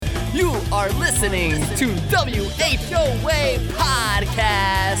You are listening to WHOA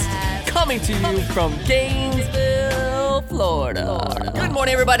Podcast, coming to you from Gainesville, Florida. Good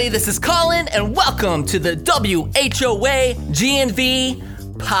morning, everybody. This is Colin, and welcome to the WHOA GNV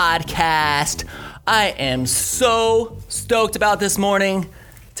Podcast. I am so stoked about this morning.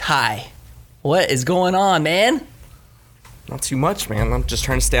 Ty, what is going on, man? Not too much, man. I'm just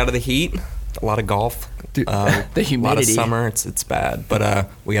trying to stay out of the heat. A lot of golf. Dude, the humidity. A lot of summer. It's bad. But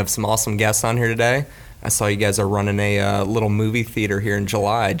we have some awesome guests on here today. I saw you guys are running a little movie theater here in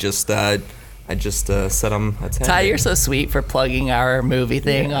July. I just said I'm attending. Ty, you're so sweet for plugging our movie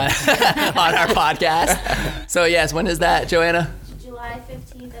thing on our podcast. So yes, when is that, Joanna? July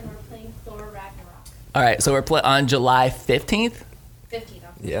 15th, and we're playing Thor Ragnarok. All right, so we're on July 15th? 15th.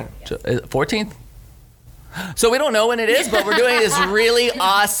 Yeah. 14th? So we don't know when it is, but we're doing this really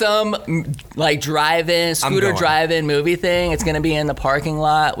awesome, like scooter drive-in movie thing. It's going to be in the parking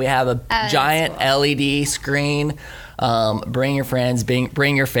lot. We have a giant cool LED screen. Bring your friends,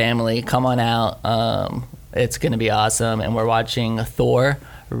 bring your family. Come on out. It's going to be awesome. And we're watching Thor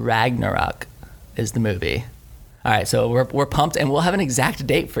Ragnarok is the movie. All right, so we're pumped, and we'll have an exact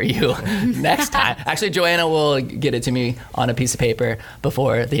date for you next time. Actually, Joanna will get it to me on a piece of paper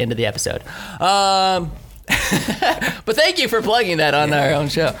before the end of the episode. But thank you for plugging that on our own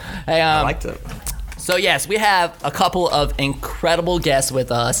show. Hey, I liked it. So yes, we have a couple of incredible guests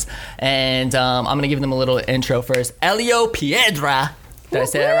with us, and I'm going to give them a little intro first. Elio Piedra. Did I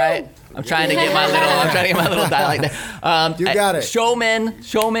say that right? I'm trying to get my little dialect there. You got it. Showman,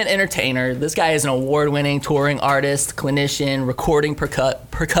 entertainer. This guy is an award-winning touring artist, clinician, recording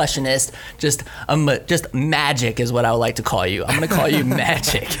percussionist. Just magic is what I would like to call you. I'm going to call you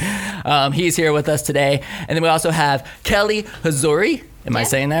Magic. He's here with us today, and then we also have Kelly Hazuri. Am I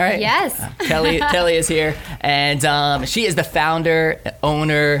saying that right? Yes. Kelly is here, and she is the founder,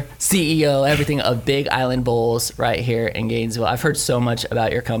 owner, CEO, everything of Big Island Bowls right here in Gainesville. I've heard so much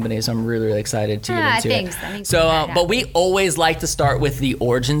about your company, so I'm really, really excited to get into it. Thanks. So, but we always like to start with the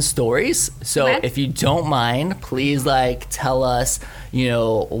origin stories. So if you don't mind, please tell us,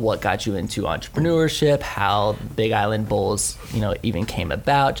 what got you into entrepreneurship, how Big Island Bowls, even came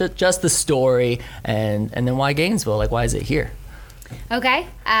about, just the story, and then why Gainesville? Why is it here? Okay.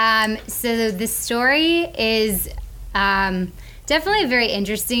 So the story is definitely a very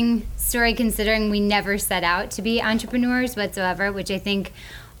interesting story, considering we never set out to be entrepreneurs whatsoever, which I think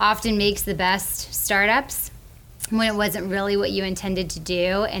often makes the best startups, when it wasn't really what you intended to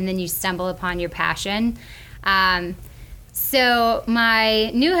do, and then you stumble upon your passion. So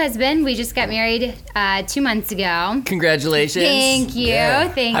my new husband, we just got married 2 months ago. Congratulations. Thank you. Yeah.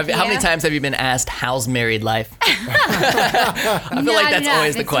 Thank you. How many times have you been asked, how's married life? I feel like that's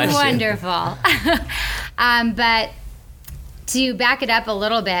always the question. It's wonderful. But to back it up a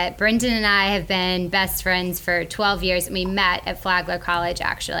little bit, Brendan and I have been best friends for 12 years, and we met at Flagler College,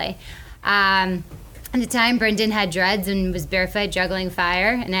 actually. At the time, Brendan had dreads and was barefoot juggling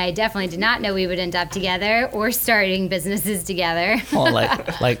fire, and I definitely did not know we would end up together or starting businesses together. Oh,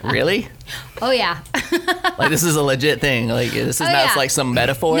 really? Oh, yeah. This is a legit thing. This is not some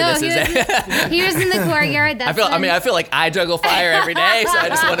metaphor. No, he was in the courtyard. I feel like I juggle fire every day, so I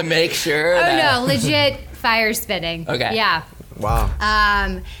just want to make sure. No, legit fire spitting. Okay. Yeah.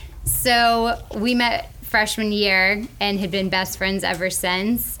 Wow. So we met freshman year and had been best friends ever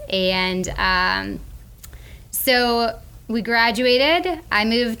since, and so we graduated. I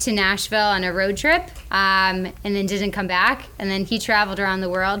moved to Nashville on a road trip, and then didn't come back. And then he traveled around the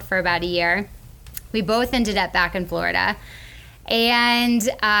world for about a year. We both ended up back in Florida. And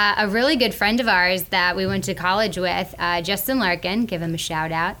a really good friend of ours that we went to college with, Justin Larkin, give him a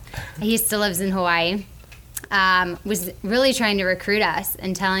shout out. He still lives in Hawaii. Was really trying to recruit us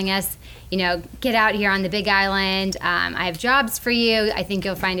and telling us, get out here on the Big Island. I have jobs for you. I think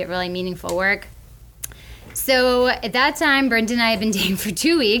you'll find it really meaningful work. So at that time, Brendan and I had been dating for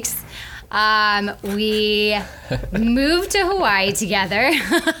 2 weeks. We moved to Hawaii together,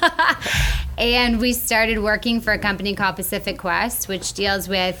 and we started working for a company called Pacific Quest, which deals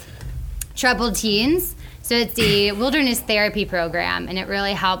with troubled teens. So it's a wilderness therapy program, and it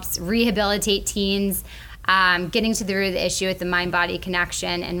really helps rehabilitate teens, getting to the root of the issue with the mind-body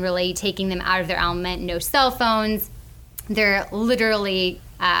connection and really taking them out of their element. No cell phones. They're literally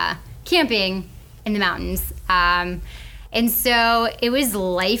camping in the mountains. And so it was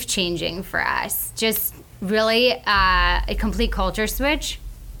life-changing for us, just really a complete culture switch.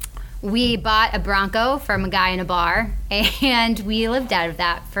 We bought a Bronco from a guy in a bar, and we lived out of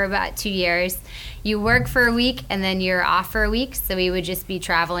that for about 2 years. You work for a week, and then you're off for a week, so we would just be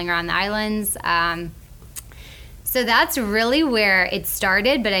traveling around the islands. So that's really where it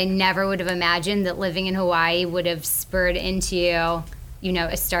started, but I never would have imagined that living in Hawaii would have spurred into,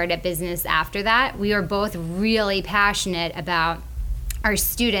 a startup business after that. We were both really passionate about our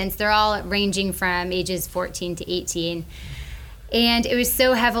students. They're all ranging from ages 14 to 18. And it was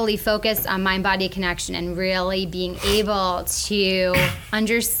so heavily focused on mind-body connection and really being able to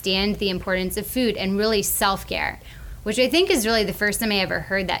understand the importance of food and really self-care, which I think is really the first time I ever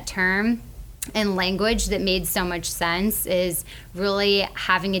heard that term and language that made so much sense, is really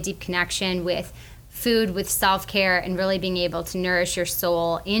having a deep connection with food, with self-care, and really being able to nourish your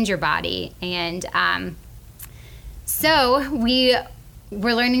soul and your body. And so we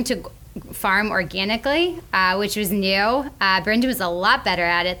were learning to farm organically, which was new. Brenda was a lot better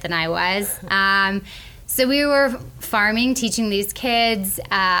at it than I was. So we were farming, teaching these kids,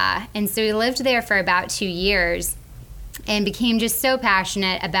 and so we lived there for about 2 years and became just so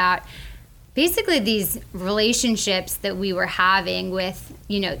passionate about basically these relationships that we were having with,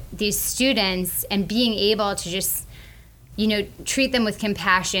 these students, and being able to just, treat them with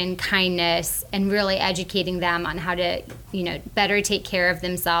compassion, kindness, and really educating them on how to, better take care of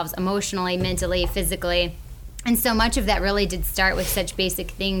themselves emotionally, mentally, physically. And so much of that really did start with such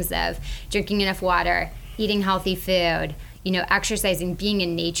basic things of drinking enough water, eating healthy food, exercising, being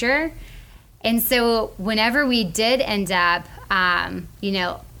in nature. And so whenever we did end up,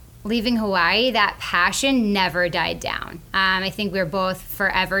 leaving Hawaii, that passion never died down. I think we were both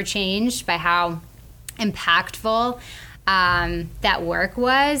forever changed by how impactful that work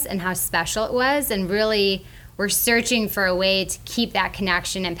was and how special it was. And really, we're searching for a way to keep that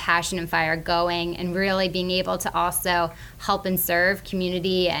connection and passion and fire going, and really being able to also help and serve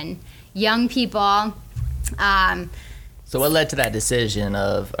community and young people. So what led to that decision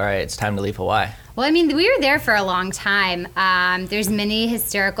of, all right, it's time to leave Hawaii? Well, we were there for a long time. There's many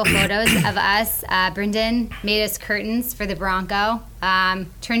hysterical photos of us. Brendan made us curtains for the Bronco,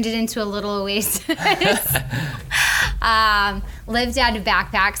 turned it into a little oasis. Lived out of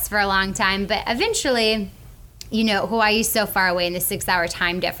backpacks for a long time, but eventually, Hawaii's so far away, and the 6-hour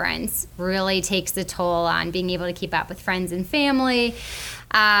time difference really takes a toll on being able to keep up with friends and family.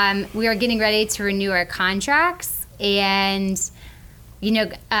 We were getting ready to renew our contracts, and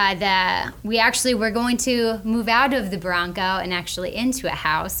we actually were going to move out of the Bronco and actually into a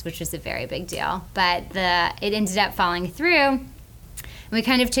house, which was a very big deal. But it ended up falling through. And we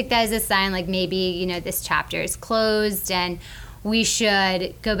kind of took that as a sign, like maybe, this chapter is closed and we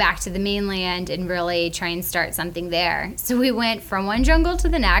should go back to the mainland and really try and start something there. So we went from one jungle to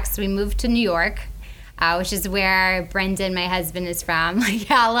the next. We moved to New York, which is where Brendan, my husband, is from,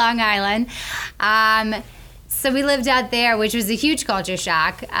 Long Island. So we lived out there, which was a huge culture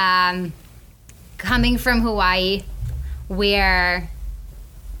shock, coming from Hawaii, where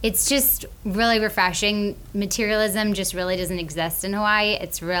it's just really refreshing. Materialism just really doesn't exist in Hawaii.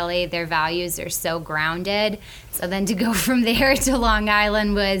 It's really, their values are so grounded. So then to go from there to Long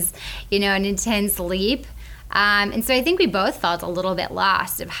Island was, an intense leap. And so I think we both felt a little bit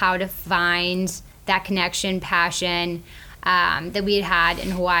lost of how to find that connection, passion that we had in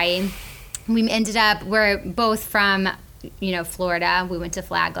Hawaii. We ended up, we're both from, Florida. We went to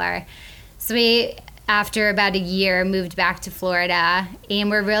Flagler. So we, after about a year, moved back to Florida, and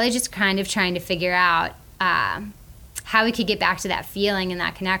we're really just kind of trying to figure out how we could get back to that feeling and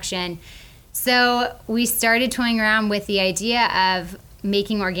that connection. So we started toying around with the idea of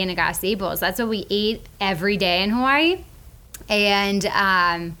making organic acai bowls. That's what we ate every day in Hawaii. And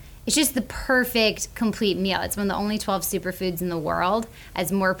it's just the perfect, complete meal. It's one of the only 12 superfoods in the world. It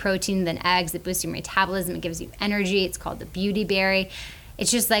has more protein than eggs. It boosts your metabolism. It gives you energy. It's called the beauty berry.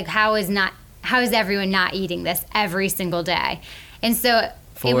 It's just like, how is everyone not eating this every single day? And so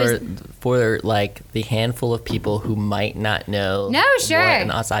for like the handful of people who might not know what an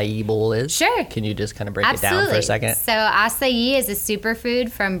acai bowl is, sure, can you just kind of break it down for a second? So acai is a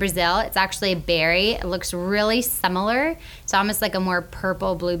superfood from Brazil. It's actually a berry. It looks really similar. It's almost like a more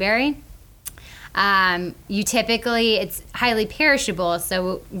purple blueberry. It's highly perishable,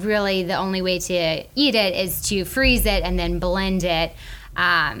 so really the only way to eat it is to freeze it and then blend it.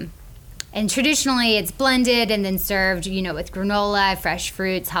 And traditionally, it's blended and then served, with granola, fresh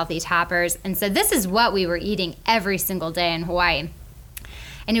fruits, healthy toppers. And so this is what we were eating every single day in Hawaii.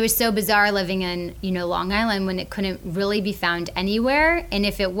 And it was so bizarre living in, Long Island when it couldn't really be found anywhere. And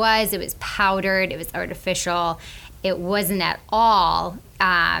if it was powdered, it was artificial. It wasn't at all,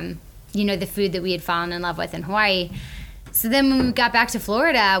 the food that we had fallen in love with in Hawaii. So then when we got back to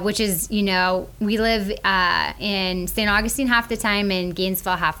Florida, which is, we live in St. Augustine half the time and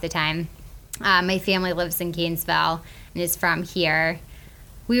Gainesville half the time. My family lives in Gainesville and is from here.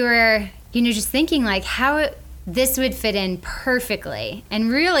 We were, just thinking like, how this would fit in perfectly.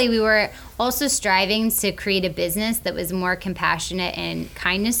 And really, we were also striving to create a business that was more compassionate and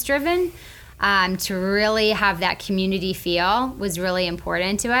kindness driven. To really have that community feel was really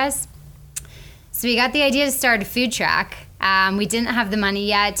important to us. So we got the idea to start a food truck. We didn't have the money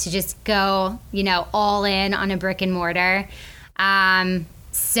yet to just go, all in on a brick and mortar.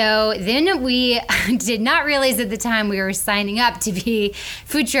 So then we did not realize at the time we were signing up to be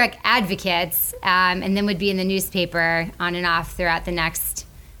food truck advocates, and then would be in the newspaper on and off throughout the next,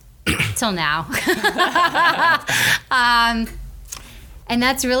 till now. And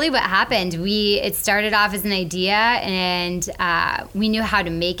that's really what happened. It started off as an idea, and we knew how to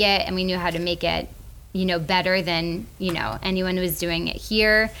make it, and we knew how to make it, better than, anyone who was doing it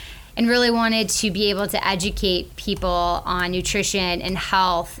here, and really wanted to be able to educate people on nutrition and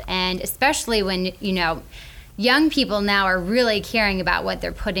health, and especially when, young people now are really caring about what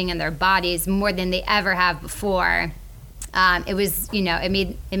they're putting in their bodies more than they ever have before. It was,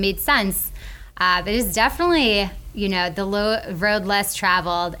 it made sense. But it's definitely, the road less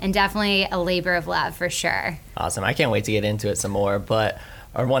traveled, and definitely a labor of love for sure. Awesome. I can't wait to get into it some more, but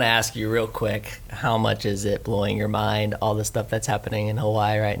I want to ask you real quick, how much is it blowing your mind, all the stuff that's happening in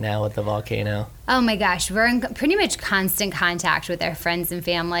Hawaii right now with the volcano? Oh my gosh, we're in pretty much constant contact with our friends and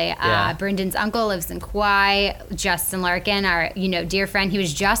family. Yeah. Brendan's uncle lives in Kauai. Justin Larkin, our dear friend, he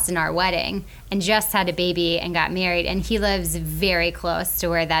was just in our wedding and just had a baby and got married, and he lives very close to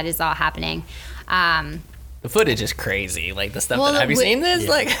where that is all happening. The footage is crazy. Like the stuff have you seen this?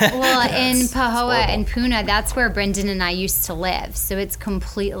 Yeah. In Pahoa and Puna, that's where Brendan and I used to live. So it's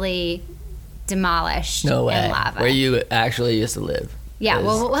completely demolished no way. in lava. Where you actually used to live? Yeah,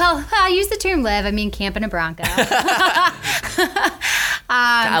 well, I use the term live. I mean, camp in a Bronco.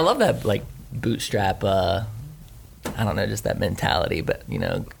 I love that, like, bootstrap, I don't know, just that mentality. But,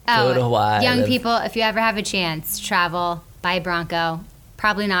 go to Hawaii. Young people, if you ever have a chance, travel, buy a Bronco.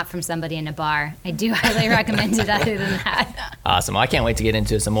 Probably not from somebody in a bar. I do highly recommend it other than that. Awesome. Well, I can't wait to get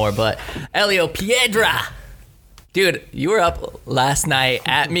into it some more. But Elio Piedra, dude, you were up last night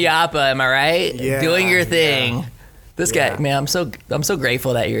at Miapa, am I right? Yeah. Doing your thing. Yeah. This guy, man, I'm so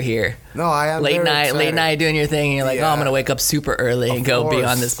grateful that you're here. No, I am late excited. night doing your thing, and you're like, I'm gonna wake up super early and go be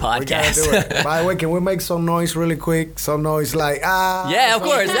on this podcast. We gotta do it. By the way, can we make some noise really quick? Some noise like Yeah, of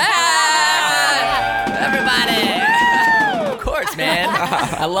course. Everybody. Man,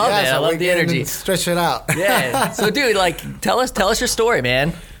 I love it. I love the energy. Stretch it out. Yeah. So, dude, tell us your story,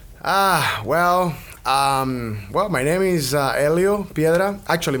 man. Well, my name is Elio Piedra.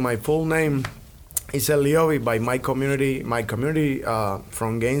 Actually, my full name is Eliovi by my community. My community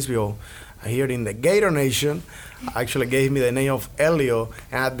from Gainesville, here in the Gator Nation, actually gave me the name of Elio.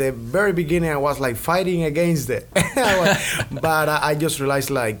 And at the very beginning, I was like fighting against it, but I just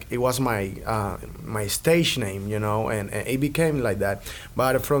realized it was my stage name, and it became like that.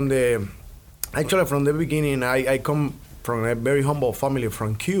 But from the beginning, I come from a very humble family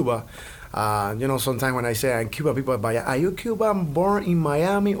from Cuba. Sometimes when I say I'm Cuban, people are like, are you Cuban born in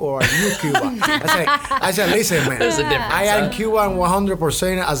Miami or are you Cuban? I say, listen, man, there's a difference. I am Cuban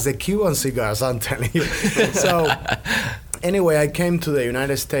 100% as the Cuban cigars, I'm telling you. So anyway, I came to the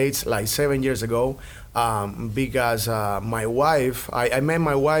United States 7 years ago because my wife, I met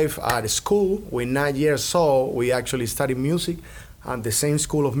my wife at school. We're 9 years old. We actually studied music at the same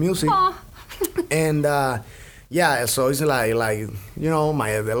school of music. And yeah, so it's like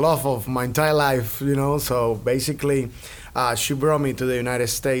the love of my entire life, So basically, she brought me to the United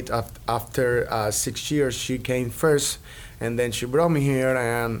States after 6 years. She came first, and then she brought me here,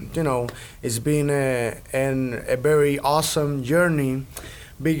 and it's been a very awesome journey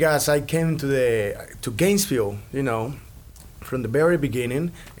because I came to Gainesville, from the very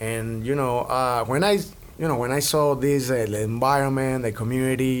beginning, and when I saw this, the environment, the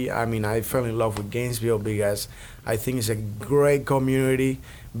community, I fell in love with Gainesville because I think it's a great community,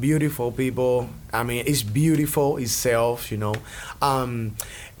 beautiful people. It's beautiful itself, And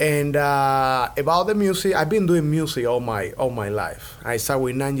about the music, I've been doing music all my life. I started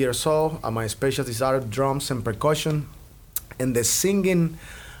with 9 years old. My specialties are drums and percussion, and the singing.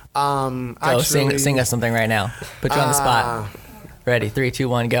 Sing us something right now. Put you on the spot. Ready, 3, 2,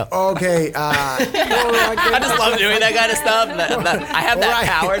 1, go. Okay. I just love doing that kind of stuff. I have that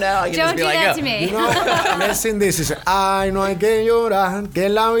power now. I can Don't just be do like, that go. to me. Let's sing this. Dice, ay, no hay que llorar, que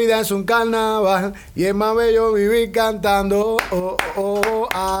la vida es un carnaval y es más bello vivir cantando. Oh, oh, oh,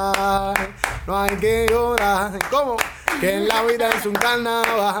 ay, no hay que llorar. ¿Cómo? Que la vida es un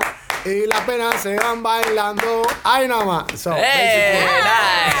carnaval y las penas se van bailando. Ay, nada más. So, nice.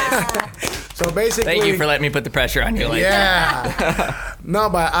 So basically, thank you for letting me put the pressure on you like that. No,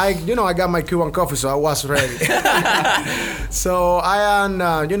 but I got my Cuban coffee, so I was ready. So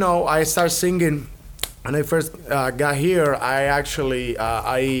I start singing. When I first got here, I actually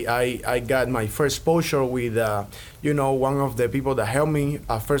I got my first exposure with one of the people that helped me.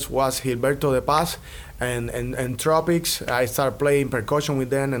 First was Gilberto De Paz and Tropics. I started playing percussion with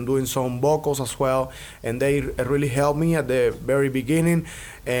them and doing some vocals as well, and they really helped me at the very beginning.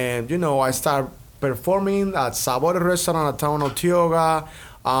 And I started performing at Sabor Restaurant at Town of Tioga.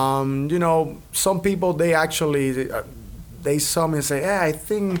 Some people they actually they saw me and say, "Hey, I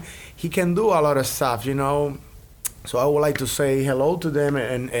think he can do a lot of stuff," So I would like to say hello to them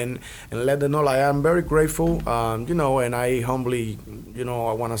and let them know I am very grateful, and I humbly, I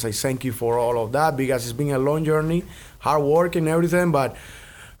want to say thank you for all of that, because it's been a long journey, hard work and everything. But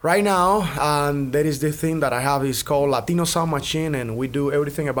right now, there is this thing that I have is called Latino Sound Machine, and we do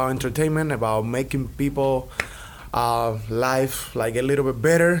everything about entertainment, about making people life like a little bit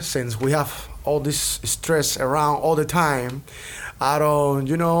better, since we have all this stress around all the time. I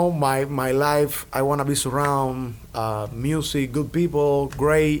don't, my life, I want to be surround music, good people,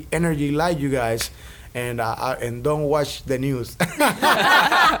 great energy like you guys, and don't watch the news. And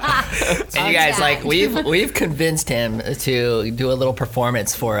you guys, we've convinced him to do a little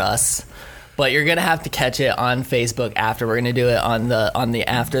performance for us. But you're gonna have to catch it on Facebook after. We're gonna do it on the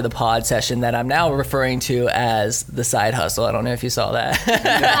after the pod session that I'm now referring to as the side hustle. I don't know if you saw that.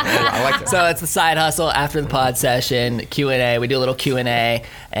 I like it. So it's the side hustle after the pod session, Q&A. We do a little Q&A,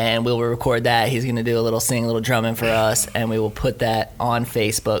 and we'll record that. He's gonna do a little drumming for us, and we will put that on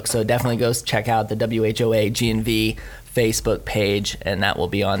Facebook. So definitely go check out the WHOA GNV Facebook page, and that will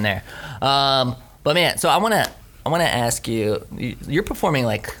be on there. But man, so I wanna ask you. You're performing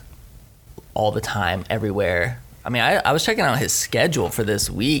all the time, everywhere. I mean, I was checking out his schedule for this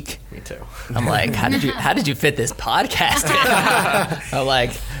week. Me too. I'm like, how did you fit this podcast in? I'm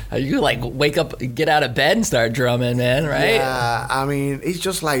like, you wake up, get out of bed and start drumming, man, right? Yeah, I mean, it's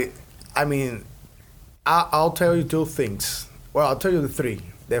just I'll tell you two things. Well, I'll tell you the three.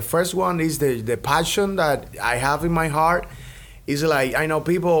 The first one is the passion that I have in my heart. It's I know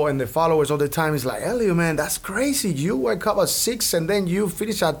people and the followers all the time is Elio, man, that's crazy. You wake up at 6 and then you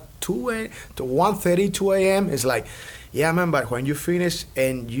finish at 1:30, 2 a.m. It's yeah, man, but when you finish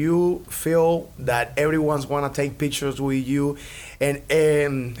and you feel that everyone's want to take pictures with you and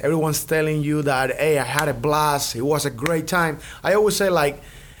everyone's telling you that, hey, I had a blast, it was a great time. I always say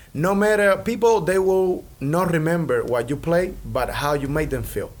no matter people, they will not remember what you play, but how you made them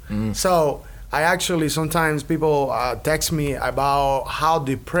feel. So I actually, sometimes people text me about how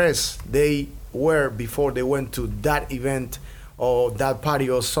depressed they were before they went to that event or that party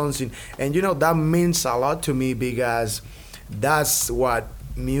or something. And that means a lot to me, because that's what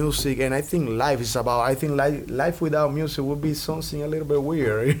music and I think life is about. I think life without music would be something a little bit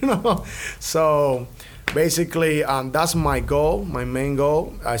weird, So basically, that's my goal, my main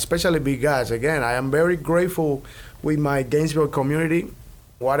goal, especially because, again, I am very grateful with my Gainesville community.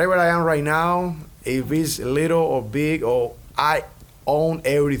 Whatever I am right now, if it's little or big, or I own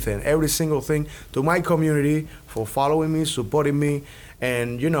everything, every single thing to my community for following me, supporting me,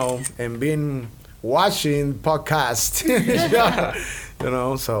 and and being watching podcasts.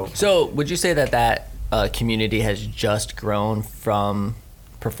 So would you say that community has just grown from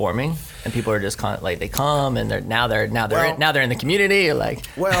performing, and people are just they come and they're in the community,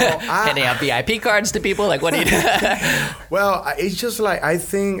 handing out VIP cards to people? What do you do? Well, it's just I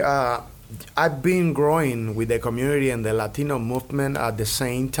think I've been growing with the community and the Latino movement at the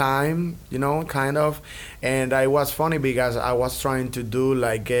same time, kind of. And it was funny because I was trying to do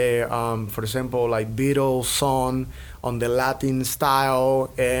for example, Beatles song on the Latin style.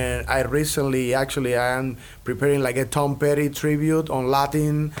 And I recently, I am preparing a Tom Petty tribute on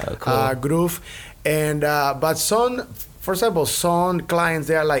Latin groove. And, but for example, some clients,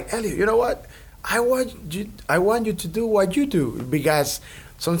 they are Elliot, you know what? I want you to do what you do, because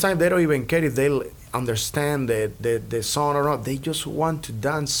sometimes they don't even care if they understand the song or not. They just want to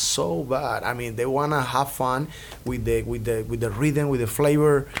dance so bad. I mean, they want to have fun with the rhythm, with the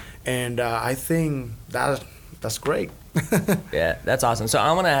flavor, and I think that's great. Yeah, that's awesome. So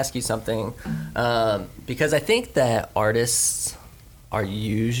I want to ask you something, because I think that artists are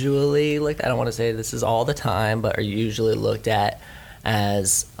usually I don't want to say this is all the time, but are usually looked at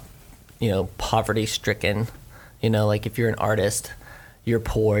as poverty stricken. If you're an artist, you're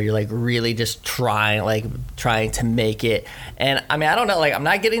poor, you're really just trying to make it. And I mean, I don't know, I'm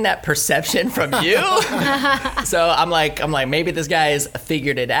not getting that perception from you. So I'm like maybe this guy has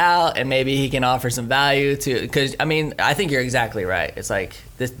figured it out and maybe he can offer some value to, because I mean, I think you're exactly right. It's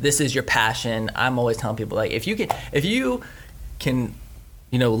this is your passion. I'm always telling people if you can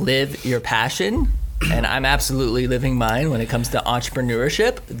live your passion, and I'm absolutely living mine when it comes to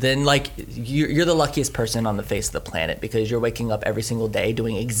entrepreneurship, then like you're the luckiest person on the face of the planet, because you're waking up every single day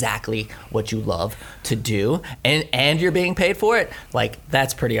doing exactly what you love to do, and you're being paid for it. Like,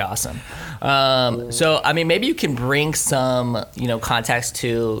 that's pretty awesome. So I mean, maybe you can bring some context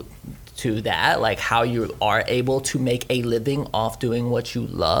to that, like how you are able to make a living off doing what you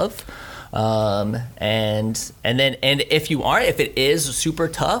love. And if it is super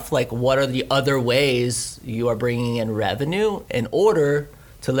tough, like what are the other ways you are bringing in revenue in order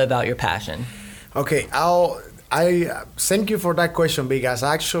to live out your passion? Okay, I thank you for that question, because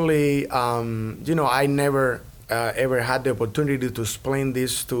actually, I never ever had the opportunity to explain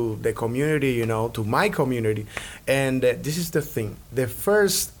this to the community, to my community. And this is the thing. The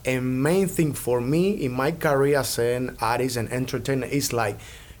first and main thing for me in my career as an artist and entertainer is like,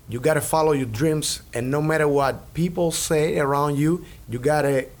 you gotta follow your dreams, and no matter what people say around you, you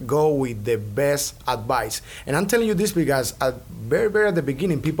gotta go with the best advice. And I'm telling you this because very, very at the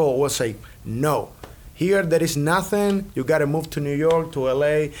beginning, people will say, no, here there is nothing, you gotta move to New York, to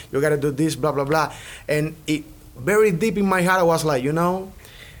LA, you gotta do this, blah, blah, blah. And very deep in my heart, I was like,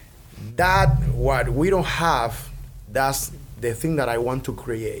 that what we don't have, that's the thing that I want to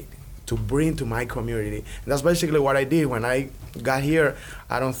create, to bring to my community. And that's basically what I did when I got here.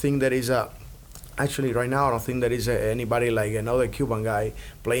 I don't think there is actually right now, I don't think there is anybody like another Cuban guy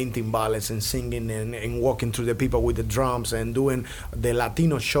playing timbales and singing and walking through the people with the drums and doing the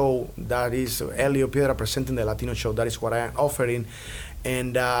Latino show. That is Elio Piedra presenting the Latino show. That is what I am offering.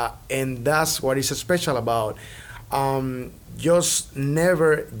 And that's what is special about. Just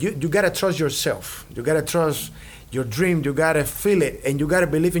never, you gotta trust yourself. You gotta trust your dream, you gotta feel it, and you gotta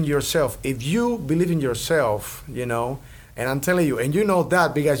believe in yourself. If you believe in yourself, and I'm telling you, and you know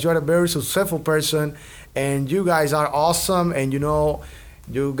that because you're a very successful person, and you guys are awesome, and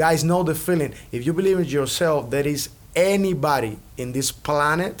you guys know the feeling. If you believe in yourself, there is anybody in this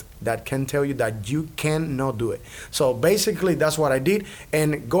planet that can tell you that you cannot do it. So basically, that's what I did.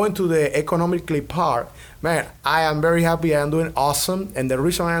 And going to the economically part, man, I am very happy. I am doing awesome. And the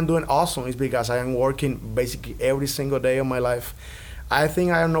reason I am doing awesome is because I am working basically every single day of my life. I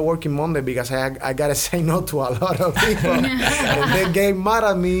think I am not working Monday because I gotta say no to a lot of people. And they get mad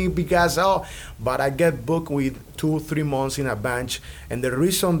at me because, but I get booked with 2-3 months in advance. And the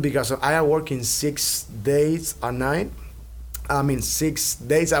reason, because I am working 6 days a night. 6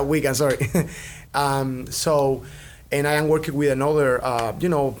 days a week, I'm sorry. And I am working with another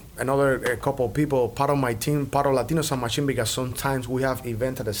couple of people, part of my team, part of Latino Sound Machine, because sometimes we have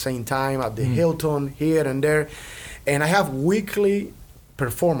events at the same time at the Hilton, here and there. And I have weekly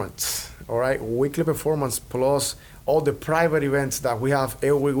performance, all right? Weekly performance plus all the private events that we have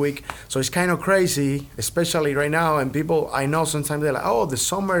every week. So it's kind of crazy, especially right now. And people, I know sometimes they're like, the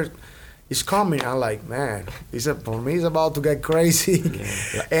summer is coming. I'm like, man, for me, it's about to get crazy.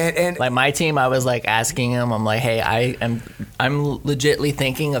 Yeah. and like my team, I was like asking him, I'm like, hey, I'm legitly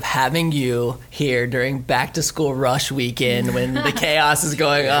thinking of having you here during back to school rush weekend when the chaos is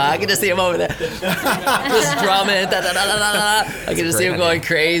going on. I can just see him over there, just drumming, da, da, da, da, da. I can just see him going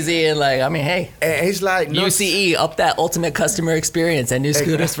crazy, and like, I mean, hey, it's like UCE up that ultimate customer experience and new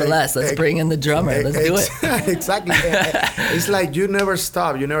scooters for less. Let's bring in the drummer. Let's do it. Exactly. It's like you never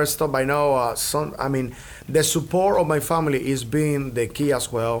stop. I know. The support of my family is being the key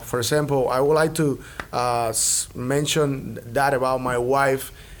as well. For example, I would like to mention that about my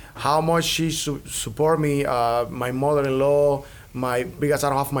wife, how much she support me, my mother-in-law, because I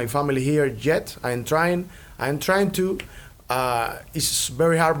don't have my family here yet. I'm trying to. It's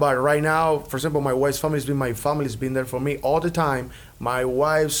very hard, but right now, for example, my wife's family's been there for me all the time. My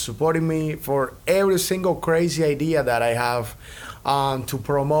wife's supporting me for every single crazy idea that I have. To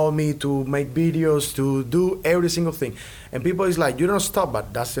promote me, to make videos, to do every single thing. And people is like, you don't stop,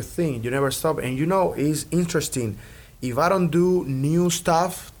 but that's the thing. You never stop. And it's interesting. If I don't do new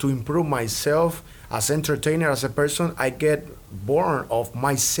stuff to improve myself as entertainer, as a person, I get bored of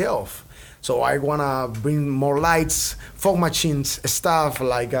myself. So I want to bring more lights, fog machines, stuff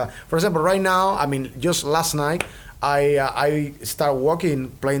like, for example, right now, just last night, I start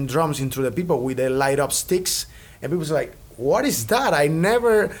playing drums into the people with the light up sticks. And people's like, what is that? I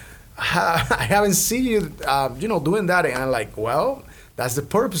haven't seen you, doing that. And I'm like, well, that's the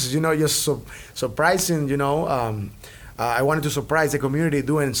purpose, just surprising, I wanted to surprise the community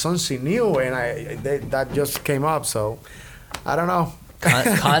doing something new, and that just came up. So, I don't know.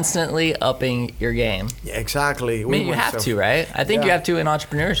 Constantly upping your game. Yeah, exactly. You have to, right? I think you have to in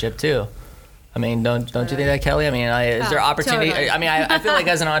entrepreneurship too. Don't you think that, Kelly? Is there opportunity? Totally. I feel like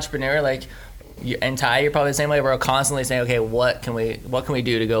as an entrepreneur, like, and Ty, you're probably the same way. We're constantly saying, okay, what can we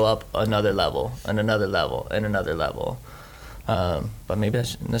do to go up another level and another level and another level? But maybe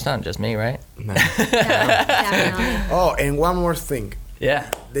that's not just me, right? No. Definitely. Oh, and one more thing.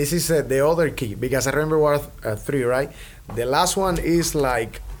 Yeah. This is the other key, because I remember what 3, right? The last one is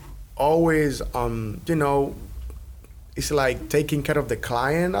like always, it's like taking care of the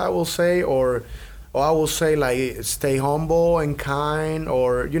client, I will say, or I will say like stay humble and kind,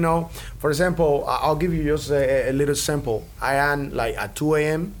 or for example, I'll give you just a little sample. I am like at 2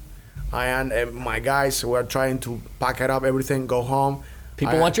 a.m. My guys were trying to pack it up, everything, go home.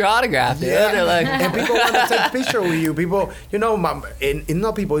 People want your autograph, dude. Yeah, They're like, and people want to take picture with you. People, and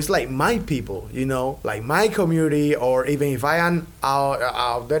not people. It's like my people, like my community, or even if I am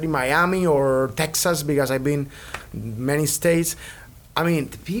out there in Miami or Texas, because I've been many states. I mean,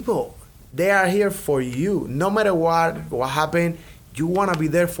 the people, they are here for you. No matter what happened, you want to be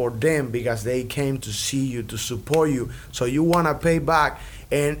there for them because they came to see you, to support you. So you want to pay back.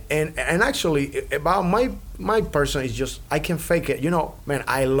 And actually, about my person is just, I can fake it. Man,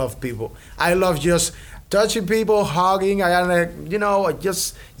 I love people. I love just touching people, hugging.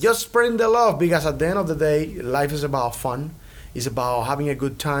 Just spreading the love, because at the end of the day, life is about fun. It's about having a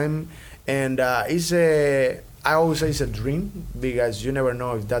good time, and I always say it's a dream, because you never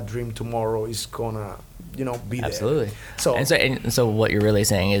know if that dream tomorrow is gonna be there. absolutely. So So what you're really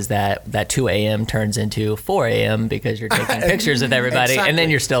saying is that 2 a.m. turns into 4 a.m. because you're taking pictures with everybody, Exactly. and then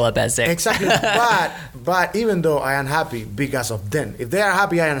you're still up at 6. Exactly. But even though I am happy because of them, if they are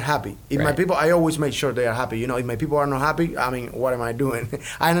happy, I am happy. If my Right. people, I always make sure they are happy. If my people are not happy, I mean, what am I doing?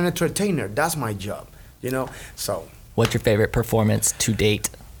 I'm an entertainer. That's my job. So. What's your favorite performance to date?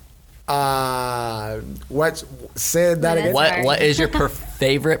 Say that again. What is your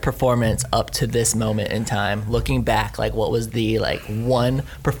favorite performance up to this moment in time? Looking back, like what was the one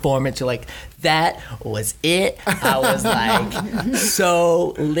performance you're like, that was it? I was like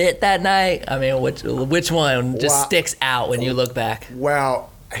so lit that night. I mean, which one just Wow. sticks out when you look back? Well,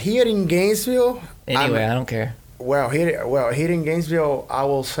 here in Gainesville. Anyway, I don't care. Here in Gainesville, I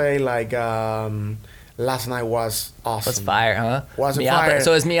will say last night was awesome. What's fire, huh? Was Miapa. fire.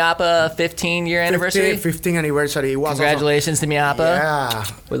 So is Miapa 15-year anniversary? 15th anniversary. It was Congratulations to Miapa. Yeah.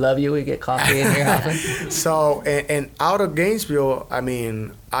 We love you. We get coffee in here often. So, and out of Gainesville, I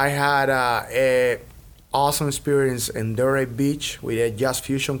mean, I had a awesome experience in Delray Beach with a jazz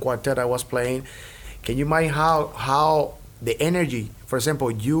fusion quartet I was playing. Can you imagine how the energy, for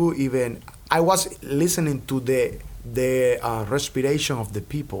example, I was listening to the respiration of the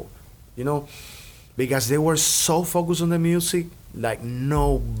people, because they were so focused on the music, like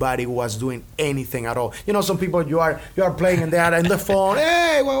nobody was doing anything at all. Some people you are playing and they are in the phone.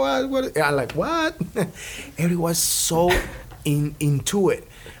 Hey, what? I'm like, what? Everyone was so into it,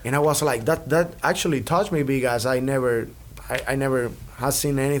 and I was like, that actually touched me, because I never had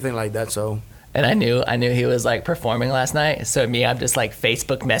seen anything like that. So. And I knew he was performing last night. So I'm just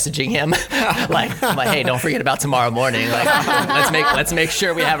Facebook messaging him, I'm like, hey, don't forget about tomorrow morning. Let's make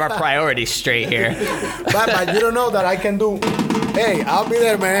sure we have our priorities straight here. But you don't know that I can do. Hey, I'll be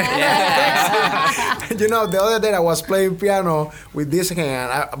there, man. Yeah. The other day I was playing piano with this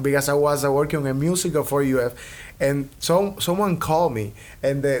hand because I was working on a musical for UF. And someone called me,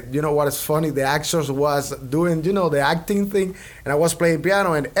 and what is funny? The actors was doing, the acting thing, and I was playing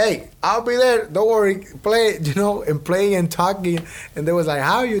piano. And hey, I'll be there. Don't worry, play, and playing and talking. And they was like,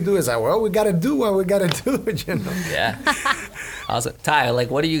 "How you do?" It's like, well, we gotta do what we gotta do, Yeah. Awesome. Ty,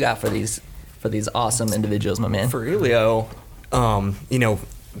 what do you got for these awesome individuals, my man? For Elio,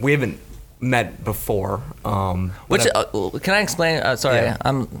 we haven't met before. Can I explain? Sorry, Yeah.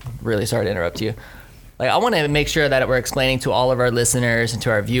 I'm really sorry to interrupt you. I want to make sure that we're explaining to all of our listeners and to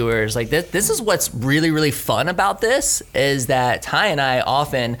our viewers, this is what's really, really fun about this, is that Ty and I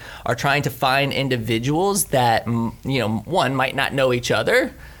often are trying to find individuals that, one, might not know each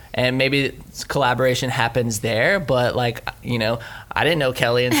other, and maybe collaboration happens there, but I didn't know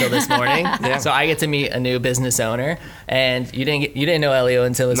Kelly until this morning, so I get to meet a new business owner, and you didn't know Elio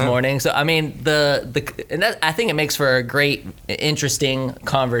until this morning. So I mean, I think it makes for a great, interesting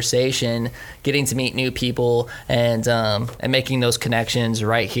conversation, getting to meet new people and making those connections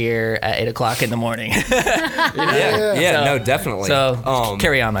right here at 8:00 in the morning. No, definitely. So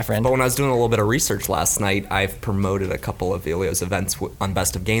carry on, my friend. But when I was doing a little bit of research last night, I've promoted a couple of Elio's events on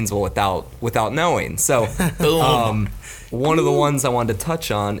Best of Gainesville without knowing. So, Boom. One of the ones I wanted to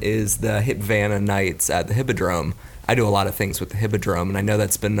touch on is the Hipvana Nights at the Hippodrome. I do a lot of things with the Hippodrome, and I know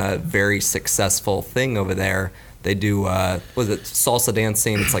that's been a very successful thing over there. They do, salsa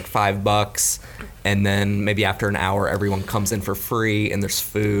dancing? It's like $5, and then maybe after an hour, everyone comes in for free, and there's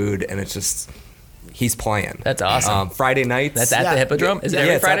food, and it's just he's playing. That's awesome. Friday nights. That's at the Hippodrome? Is it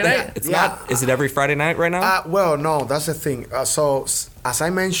every it's Friday night? It's not. Is it every Friday night right now? Well, no, that's the thing. As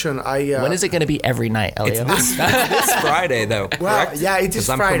I mentioned, when is it going to be every night, Elio? It's this Friday, though. Well, correct? yeah, it is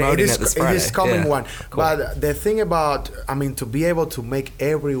I'm Friday. promoting it this Friday. It is coming one. Cool. But the thing about, to be able to make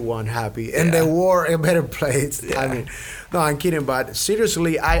everyone happy and the world a better place. Yeah. I mean, no, I'm kidding. But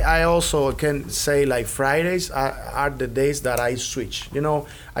seriously, I also can say like Fridays are the days that I switch.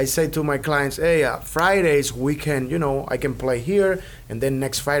 I say to my clients, hey, Fridays we can, I can play here, and then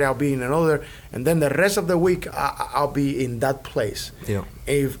next Friday I'll be in another, and then the rest of the week I'll be in that place. Yeah.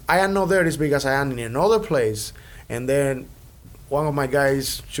 If I am not there, it's because I am in another place, and then one of my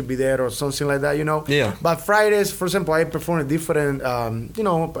guys should be there or something like that, Yeah. But Fridays, for example, I perform at different,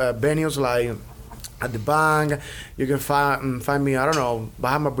 venues like at the Bank. You can find me, I don't know,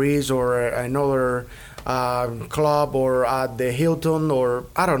 Bahama Breeze or another club, or at the Hilton, or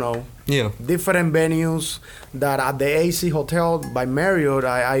I don't know. Yeah. Different venues that at the AC Hotel by Marriott,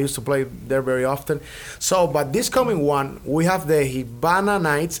 I used to play there very often. So, but this coming one, we have the Hibana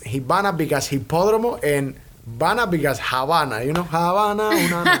nights. Hibana because Hippodromo, and Bana because Havana,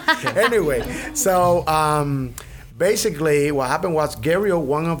 Havana. Anyway, so basically what happened was Gario,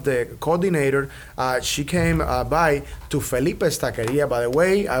 one of the coordinator, she came by to Felipe's Taqueria. By the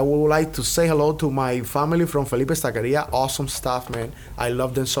way, I would like to say hello to my family from Felipe's Taqueria. Awesome staff, man. I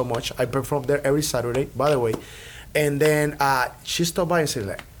love them so much. I perform there every Saturday, by the way. And then she stopped by and said,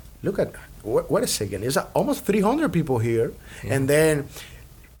 like, look at, wait a second, there's almost 300 people here. Yeah. And then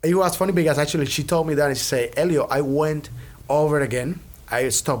it was funny because actually she told me that, and she said, Elio, I went over again. I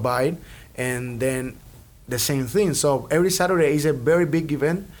stopped by, and then the same thing. So every Saturday is a very big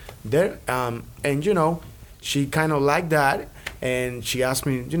event there. And, she kind of liked that. And she asked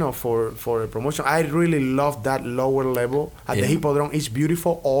me, for a promotion. I really love that lower level at the Hippodrome. It's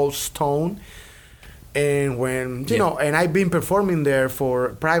beautiful, all stone. And when, and I've been performing there for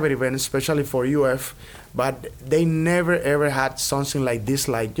private events, especially for UF, but they never ever had something like this,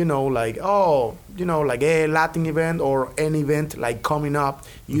 like a Latin event or an event like coming up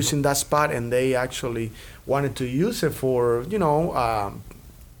using that spot, and they actually wanted to use it for,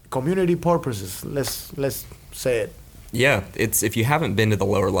 community purposes. Let's say it. Yeah, it's, if you haven't been to the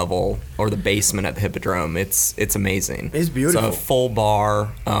lower level or the basement at the Hippodrome, it's amazing. It's beautiful. It's a full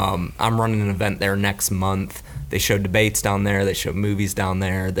bar. I'm running an event there next month. They show debates down there. They show movies down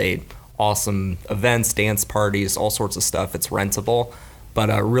there. Awesome events, dance parties, all sorts of stuff. It's rentable, but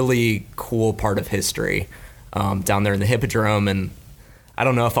a really cool part of history down there in the Hippodrome. And I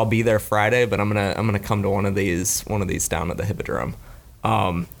don't know if I'll be there Friday, but I'm gonna come to one of these down at the Hippodrome.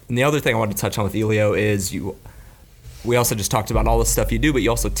 And the other thing I wanted to touch on with Elio is we also just talked about all the stuff you do, but you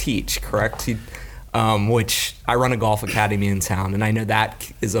also teach, correct? Which I run a golf academy in town, and I know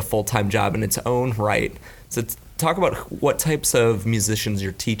that is a full-time job in its own right. So talk about what types of musicians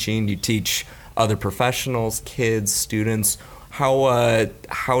you're teaching. Do you teach other professionals, kids, students?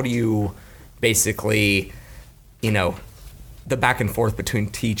 How do you basically, the back and forth between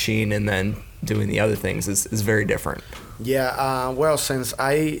teaching and then doing the other things is very different. Yeah, well, since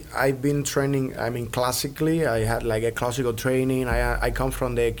I've been training, classically, I had like a classical training. I come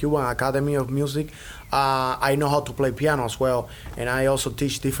from the Cuban Academy of Music. I know how to play piano as well, and I also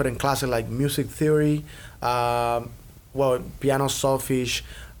teach different classes like music theory, piano solfege,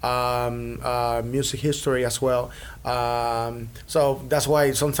 music history as well. So that's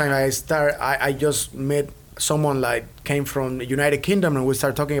why sometimes I just met someone like came from the United Kingdom, and we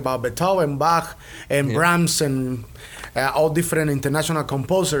start talking about Beethoven, Bach, and Brahms, and all different international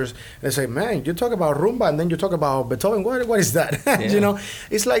composers. They say, man, you talk about rumba and then you talk about Beethoven. What is that? Yeah.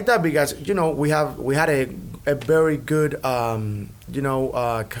 It's like that because we had a very good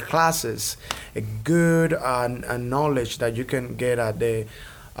classes, a good knowledge that you can get at the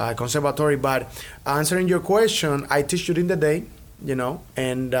conservatory. But answering your question, I teach during the day.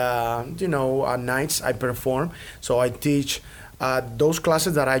 And at nights I perform. So I teach those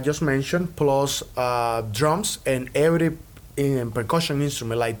classes that I just mentioned, plus drums and every percussion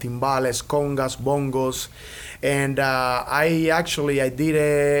instrument like timbales, congas, bongos. And I did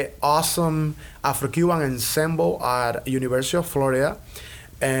a awesome Afro-Cuban ensemble at University of Florida.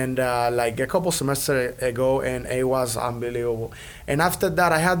 And like a couple semesters ago, and it was unbelievable. And after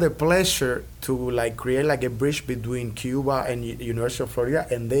that, I had the pleasure to like create like a bridge between Cuba and University of Florida,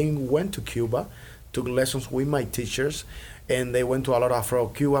 and they went to Cuba, took lessons with my teachers, and they went to a lot of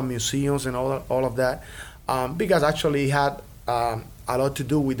Afro-Cuban museums and all of that, because actually it had a lot to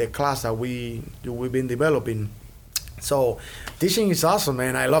do with the class that we've been developing. So teaching is awesome,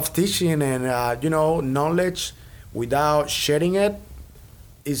 man. I love teaching, and knowledge without sharing it.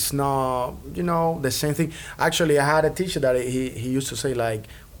 it's not, the same thing. Actually, I had a teacher that he used to say, like,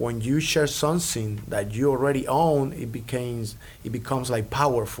 when you share something that you already own, it becomes like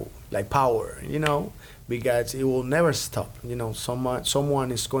powerful, like power, because it will never stop.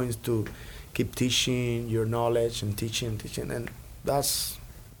 Someone is going to keep teaching your knowledge and teaching, and that's.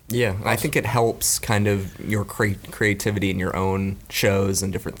 Yeah, awesome. I think it helps kind of your creativity in your own shows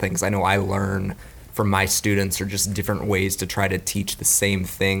and different things. I know I learn from my students or just different ways to try to teach the same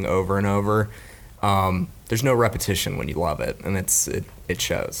thing over and over. There's no repetition when you love it, and it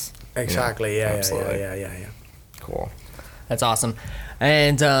shows. Exactly. Yeah. Absolutely. Yeah. Cool. That's awesome.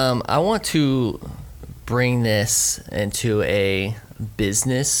 And I want to bring this into a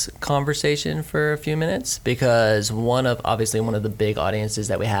business conversation for a few minutes, because one of the big audiences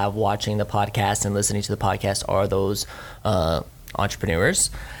that we have watching the podcast and listening to the podcast are those entrepreneurs.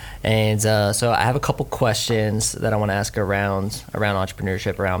 And so I have a couple questions that I want to ask around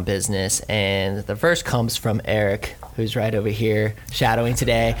entrepreneurship, around business. And the first comes from Eric, who's right over here shadowing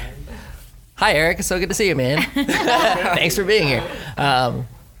today. Hi, Eric. It's so good to see you, man. Thanks for being here.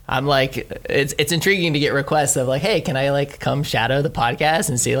 I'm like, it's intriguing to get requests of like, hey, can I like come shadow the podcast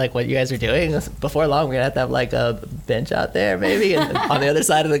and see like what you guys are doing? Before long, we're gonna have like a bench out there maybe and on the other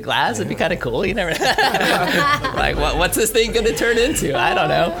side of the glass. It'd be kind of cool. You never like what's this thing gonna turn into? I don't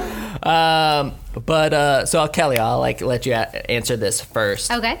know. But so Kelly, I'll like let you answer this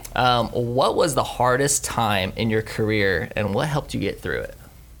first. Okay. What was the hardest time in your career, and what helped you get through it?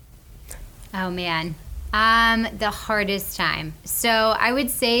 Oh man. The hardest time. So I would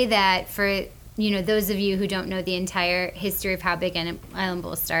say that for, those of you who don't know the entire history of how Big Island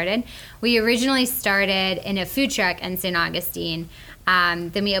Bowl started, we originally started in a food truck in St. Augustine.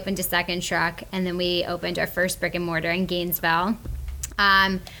 Then we opened a second truck, and then we opened our first brick and mortar in Gainesville.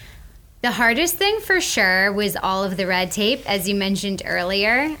 The hardest thing for sure was all of the red tape, as you mentioned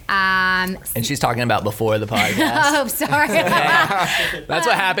earlier. And she's talking about before the podcast. Oh, sorry. That's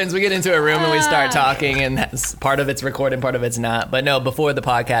what happens. We get into a room and we start talking, and part of it's recorded, part of it's not. But no, before the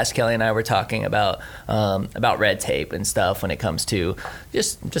podcast, Kelly and I were talking about red tape and stuff when it comes to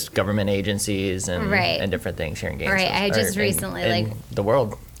just government agencies and different things here in Gainesville. Right. I just recently in the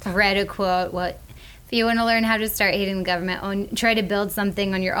world read a quote. If you want to learn how to start hating the government, try to build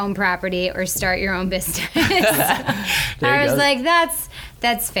something on your own property or start your own business. I was like,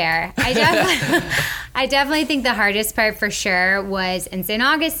 that's fair. I definitely think the hardest part for sure was in St.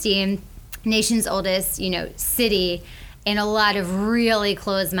 Augustine, nation's oldest, city, and a lot of really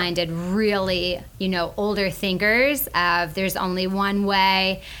closed-minded, really, older thinkers of there's only one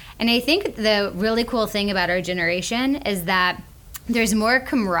way. And I think the really cool thing about our generation is that there's more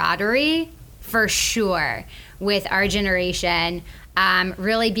camaraderie for sure with our generation,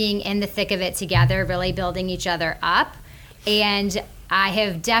 really being in the thick of it together, really building each other up. And I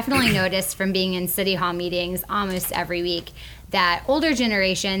have definitely noticed from being in city hall meetings almost every week that older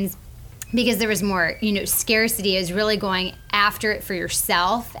generations, because there was more, scarcity, is really going after it for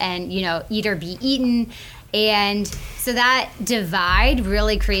yourself and, eat or be eaten. And so that divide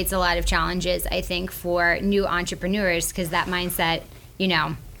really creates a lot of challenges, I think, for new entrepreneurs, because that mindset,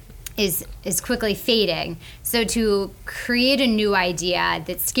 is quickly fading. So to create a new idea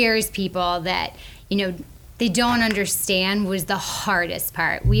that scares people, that, they don't understand, was the hardest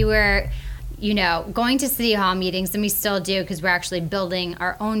part. We were, going to city hall meetings, and we still do, because we're actually building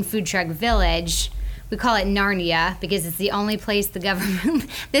our own food truck village. We call it Narnia because it's the only place the government,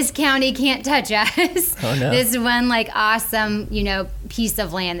 this county can't touch us. Oh, no. This one awesome, piece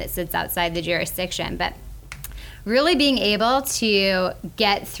of land that sits outside the jurisdiction. But really being able to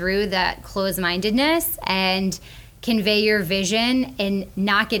get through that closed-mindedness and convey your vision and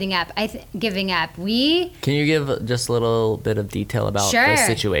not giving up. Can you give just a little bit of detail about the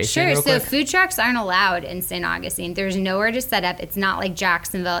situation? Sure. So food trucks aren't allowed in St. Augustine. There's nowhere to set up. It's not like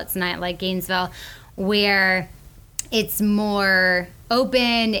Jacksonville. It's not like Gainesville, where it's more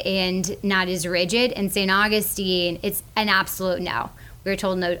open and not as rigid. In St. Augustine, it's an absolute no. We were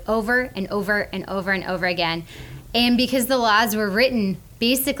told no over and over and over and over again. And because the laws were written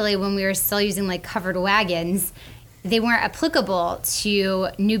basically when we were still using covered wagons, they weren't applicable to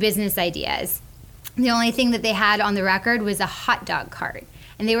new business ideas. The only thing that they had on the record was a hot dog cart.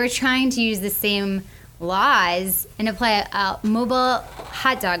 And they were trying to use the same laws and apply a mobile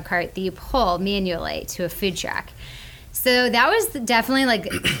hot dog cart that you pull manually to a food truck. So that was definitely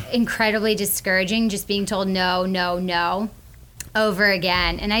incredibly discouraging, just being told no, no, no over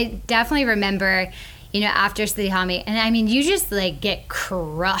again. And I definitely remember, after City Hall meeting. And I mean, you just like get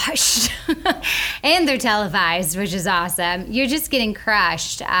crushed. And they're televised, which is awesome. You're just getting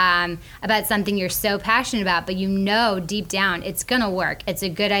crushed about something you're so passionate about, but deep down it's going to work. It's a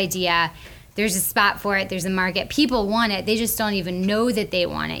good idea. There's a spot for it. There's a market. People want it. They just don't even know that they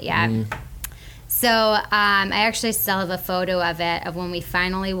want it yet. So I actually still have a photo of it, of when we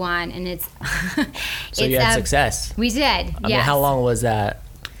finally won. And it's... So you had success. We did, I mean, how long was that?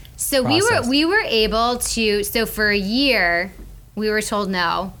 So process? we were able to, so for a year, we were told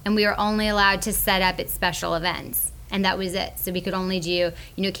no, and we were only allowed to set up at special events, and that was it. So we could only do,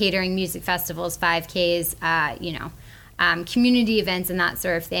 catering, music festivals, 5Ks, community events and that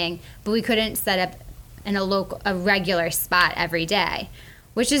sort of thing, but we couldn't set up in a regular spot every day,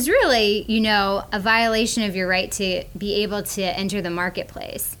 which is really, a violation of your right to be able to enter the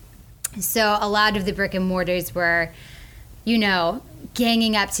marketplace. So a lot of the brick and mortars were,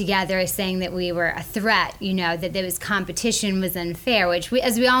 ganging up together, saying that we were a threat, that there was competition was unfair, which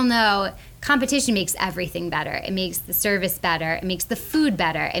as we all know, competition makes everything better. It makes the service better. It makes the food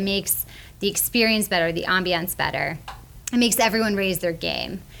better. It makes the experience better, the ambiance better. It makes everyone raise their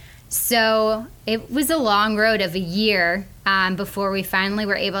game. So it was a long road of a year before we finally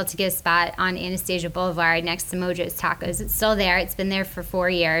were able to get a spot on Anastasia Boulevard next to Mojo's Tacos. It's still there. It's been there for 4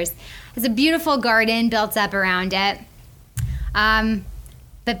 years. It's a beautiful garden built up around it.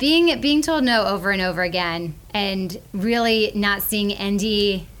 But being told no over and over again and really not seeing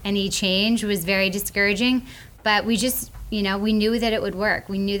any change was very discouraging. But we just, we knew that it would work.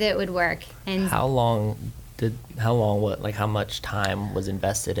 We knew that it would work. And how much time was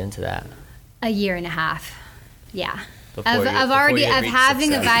invested into that? A year and a half. Yeah. Of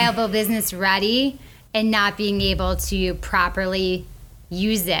having a viable business ready and not being able to properly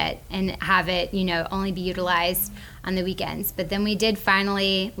use it and have it, only be utilized on the weekends. But then we did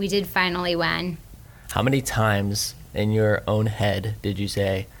finally win. How many times in your own head did you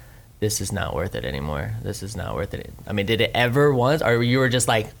say, this is not worth it anymore? This is not worth it. I mean, did it ever once? Or you were just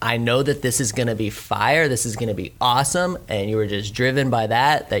like, I know that this is going to be fire. This is going to be awesome. And you were just driven by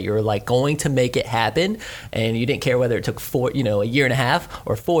that you were like going to make it happen. And you didn't care whether it took a year and a half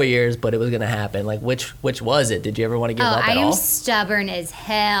or 4 years, but it was going to happen. Like, which was it? Did you ever want to give up at all? I am stubborn as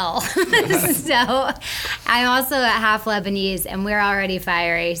hell. So I'm also half Lebanese and we're already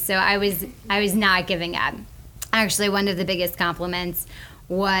fiery. So I was not giving up. Actually, one of the biggest compliments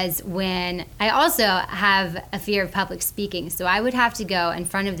was when I also have a fear of public speaking. So I would have to go in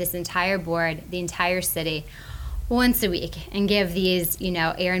front of this entire board, the entire city, once a week and give these,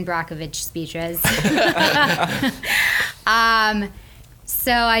 Aaron Brockovich speeches. So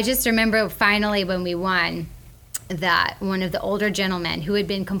I just remember finally when we won that one of the older gentlemen who had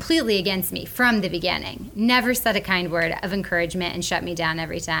been completely against me from the beginning, never said a kind word of encouragement and shut me down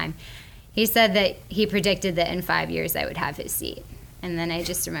every time. He said that he predicted that in 5 years I would have his seat. And then I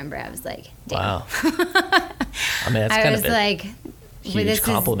just remember I was like, damn. Wow. I mean, that's kind of like, huge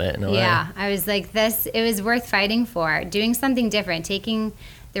compliment in a way. Yeah, I was like, it was worth fighting for. Doing something different, taking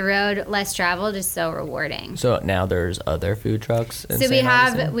the road less traveled is so rewarding. So now there's other food trucks in So St.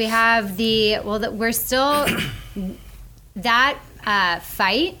 Augustine? we have we're still, that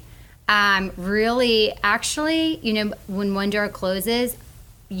fight really, actually, when one door closes,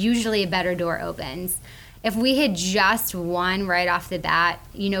 usually a better door opens. If we had just won right off the bat,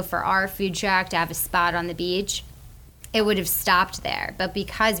 for our food truck to have a spot on the beach, it would have stopped there. But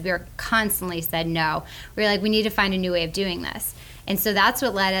because we were constantly said no, we were like, we need to find a new way of doing this. And so that's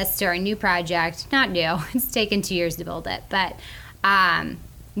what led us to our new project. Not new, it's taken 2 years to build it. But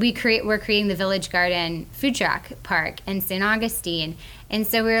we're creating the Village Garden Food Truck Park in St. Augustine. And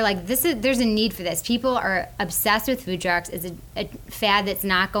so we were like, there's a need for this. People are obsessed with food trucks. It's a fad that's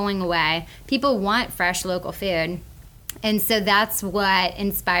not going away. People want fresh local food. And so that's what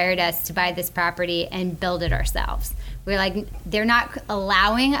inspired us to buy this property and build it ourselves. We're like, they're not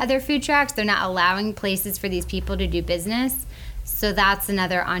allowing other food trucks. They're not allowing places for these people to do business. So that's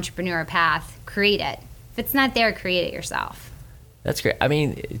another entrepreneur path. Create it. If it's not there, create it yourself. That's great. I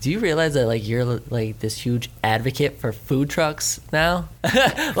mean, do you realize that you're this huge advocate for food trucks now?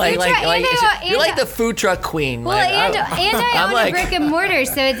 You're like the food truck queen. Well, I own a brick and mortar,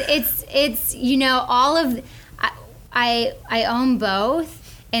 so it's all of I own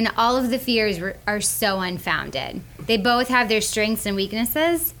both, and all of the fears are so unfounded. They both have their strengths and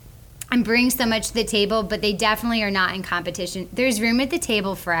weaknesses, and bring so much to the table, but they definitely are not in competition. There's room at the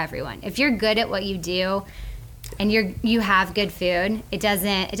table for everyone. If you're good at what you do, and you have good food, it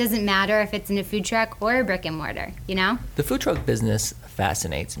doesn't matter if it's in a food truck or a brick and mortar, you know? The food truck business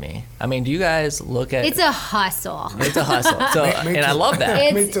fascinates me. I mean, do you guys look at It's a hustle. It's a hustle. So Me and I too. love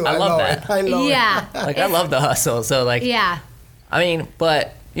that. Me too. I love that. I love Yeah. Like I love the hustle. So like Yeah. I mean,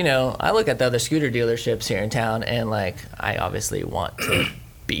 but you know, I look at the other scooter dealerships here in town, and like, I obviously want to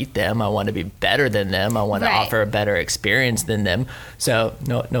beat them. I want to be better than them. I want to Right. offer a better experience than them. So,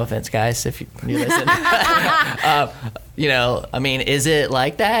 no offense, guys, if you listen. You know, I mean, is it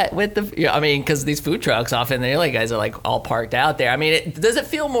like that with the? You know, I mean, because these food trucks often, the other guys are like all parked out there. I mean, does it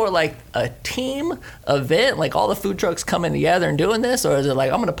feel more like a team event, like all the food trucks coming together and doing this, or is it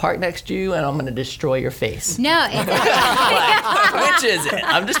like I'm going to park next to you and I'm going to destroy your face? No, it's Like, which is it?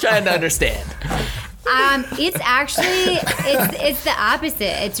 I'm just trying to understand. It's actually it's the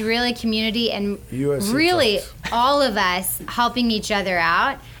opposite. It's really community and USC really trucks. all of us helping each other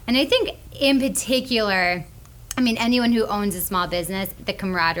out. And I think in particular, I mean, anyone who owns a small business, the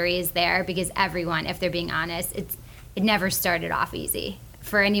camaraderie is there because everyone, if they're being honest, it never started off easy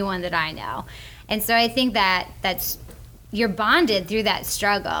for anyone that I know. And so I think that's you're bonded through that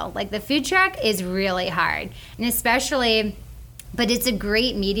struggle. Like the food truck is really hard, and especially. But it's a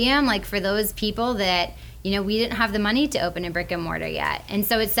great medium, like for those people that, you know, we didn't have the money to open a brick and mortar yet. And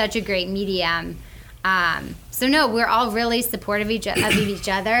so it's such a great medium. So no, we're all really supportive of each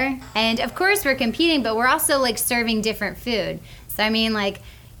other. And of course we're competing, but we're also like serving different food. So I mean, like,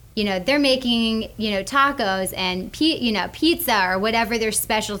 you know, they're making, you know, tacos and, pizza or whatever their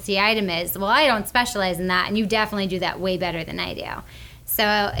specialty item is. Well, I don't specialize in that. And you definitely do that way better than I do. So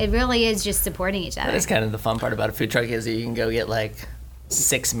it really is just supporting each other. That's kind of the fun part about a food truck is that you can go get like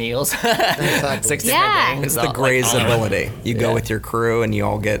 6 meals, Exactly. 6 Yeah. different It's things. the grazeability. You go Yeah. with your crew and you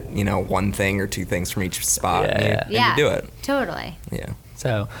all get, you know, one thing or two things from each spot. Yeah, and you, yeah. and Yeah, you do it. Totally. Yeah.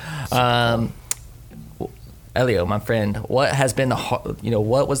 So, Elio, my friend, what has been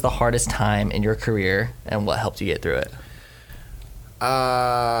what was the hardest time in your career, and what helped you get through it?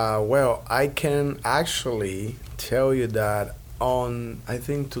 Well, I can actually tell you that on, I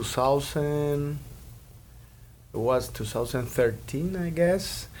think 2013, I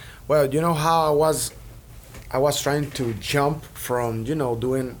guess. Well, you know how I was trying to jump from, you know,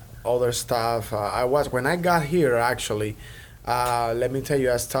 doing other stuff. When I got here, actually, let me tell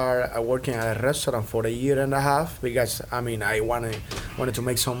you, I started working at a restaurant for 1.5 years because, I mean, I wanted to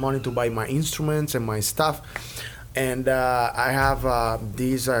make some money to buy my instruments and my stuff. And I have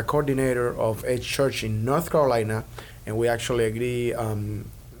this coordinator of a church in North Carolina, and we actually agree in,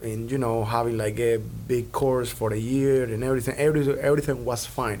 you know, having like a big course for a year and everything. Everything was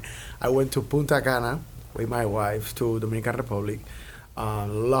fine. I went to Punta Cana with my wife to Dominican Republic.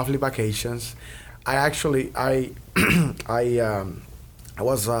 Lovely vacations. I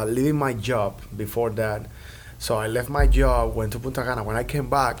was leaving my job before that, so I left my job, went to Punta Cana. When I came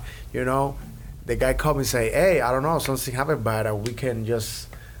back, you know, the guy called me and say, "Hey, I don't know, something happened, but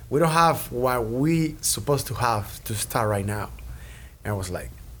we don't have what we supposed to have to start right now." And I was like,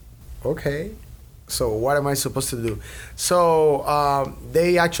 "Okay, so what am I supposed to do?" So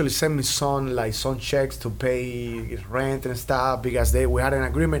they actually sent me some checks to pay rent and stuff because we had an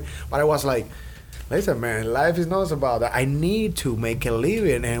agreement. But I was like, "Listen, man, life is not about that. I need to make a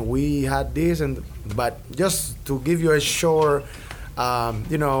living, and we had this but just to give you a short."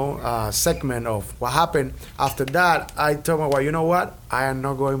 Segment of what happened. After that, I told my wife, you know what? I am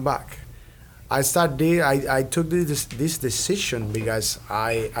not going back. I took this decision because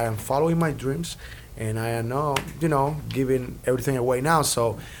I am following my dreams, and I am not, giving everything away now.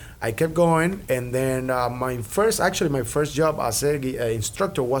 So I kept going, and then my first job as an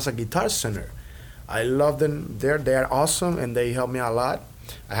instructor was a Guitar Center. I love them. They are awesome, and they helped me a lot.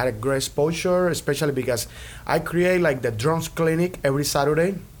 I had a great exposure, especially because I create like the drums clinic every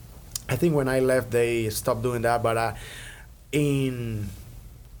Saturday. I think when I left, they stopped doing that, but in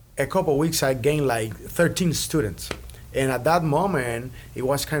a couple of weeks, I gained like 13 students. And at that moment, it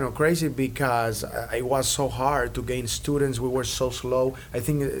was kind of crazy because it was so hard to gain students. We were so slow. I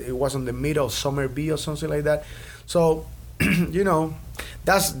think it was in the middle of summer B or something like that. So,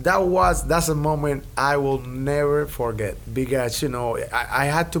 that's a moment I will never forget because I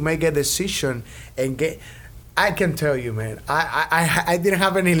had to make a decision and I can tell you, man, I didn't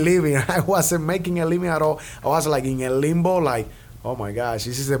have any living. I wasn't making a living at all. I was like in a limbo, like, oh my gosh,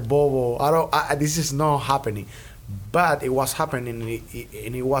 this is a bobo. This is not happening. But it was happening,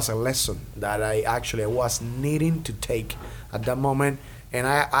 and it was a lesson that I was needing to take at that moment, and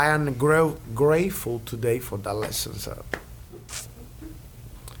I am grateful today for that lesson. So.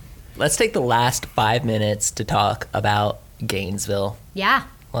 Let's take the last 5 minutes to talk about Gainesville. Yeah.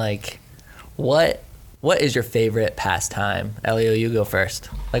 Like, what what is your favorite pastime? Elio, you go first.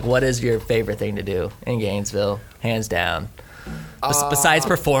 Like, what is your favorite thing to do in Gainesville, hands down? Besides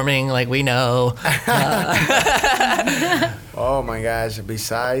performing, like we know. Oh my gosh!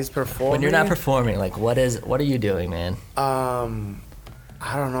 Besides performing, When you're not performing, like what are you doing, man?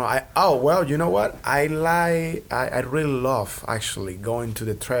 I don't know. Well, you know what? I really love actually going to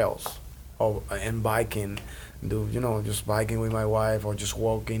the trails, and biking. Just biking with my wife or just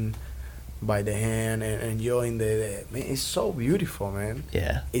walking by the hand and enjoying the man. It's so beautiful, man.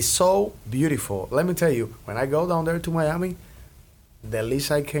 Yeah. It's so beautiful. Let me tell you, when I go down there to Miami, the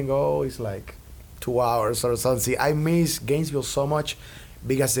least I can go is like 2 hours or something. See, I miss Gainesville so much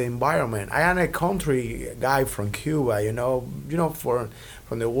because the environment. I am a country guy from Cuba,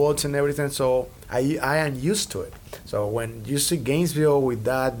 from the woods and everything. So I am used to it. So when you see Gainesville with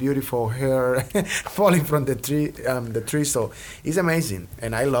that beautiful hair falling from the tree, so it's amazing,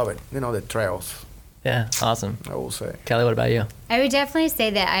 and I love it. The trails. Yeah, awesome. I will say. Kelly, what about you? I would definitely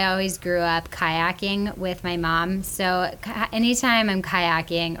say that I always grew up kayaking with my mom. So anytime I'm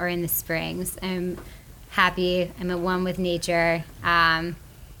kayaking or in the springs, I'm happy. I'm at one with nature.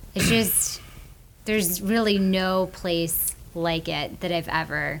 It's just, there's really no place like it that I've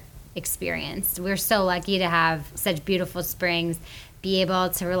ever experienced. We're so lucky to have such beautiful springs, be able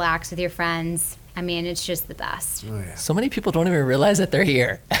to relax with your friends. I mean, it's just the best. Oh, yeah. So many people don't even realize that they're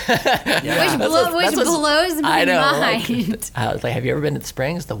here. Which blows my mind. Like, have you ever been to the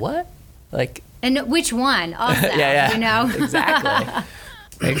Springs? The what? Like, and which one? Also, Exactly.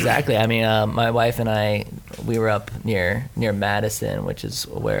 Exactly. I mean, my wife and I, we were up near Madison, which is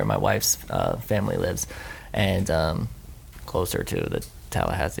where my wife's family lives, and closer to the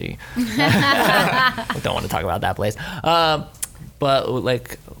Tallahassee. We don't want to talk about that place. But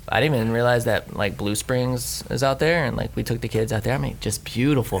like, I didn't even realize that like Blue Springs is out there, and like we took the kids out there. I mean, just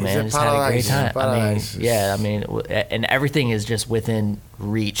beautiful, man. Just had a great time. I mean, and everything is just within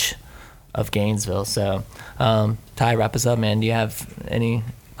reach of Gainesville. So, Ty, wrap us up, man. Do you have any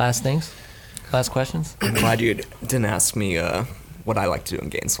last things? Last questions? I'm glad you didn't ask me what I like to do in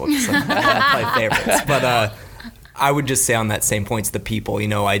Gainesville, because I have my favorites. But I would just say on that same points, the people.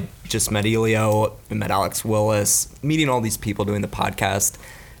 I just met Elio, I met Alex Willis, meeting all these people doing the podcast.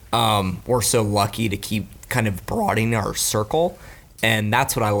 We're so lucky to keep kind of broadening our circle. And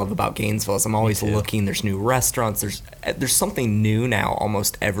that's what I love about Gainesville is I'm always looking. There's new restaurants. There's something new now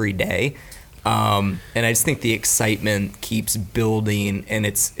almost every day. And I just think the excitement keeps building, and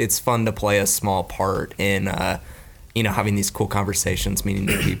it's fun to play a small part in having these cool conversations, meeting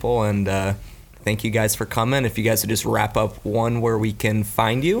new people. And thank you guys for coming. If you guys would just wrap up one where we can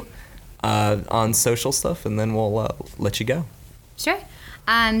find you on social stuff, and then we'll let you go. Sure.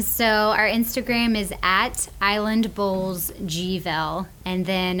 So our Instagram is at Island Bowls Gville, and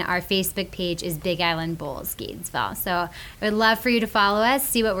then our Facebook page is Big Island Bowls Gainesville. So I would love for you to follow us,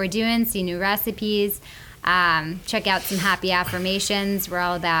 see what we're doing, see new recipes, check out some happy affirmations. We're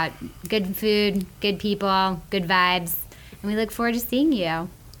all about good food, good people, good vibes, and we look forward to seeing you.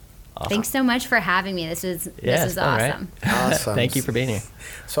 Awesome. Thanks so much for having me. This was awesome. Right. Awesome. Thank you for being here.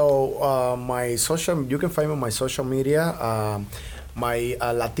 So you can find me on my social media. My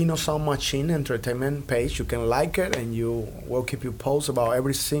Latino Sound Machine Entertainment page. You can like it, and you will keep you posted about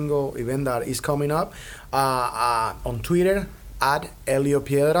every single event that is coming up. On Twitter, at Elio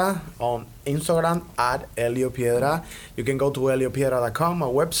Piedra. On Instagram, at Elio Piedra. You can go to eliopiedra.com, my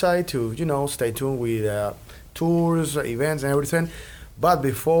website, to stay tuned with tours, events, and everything. But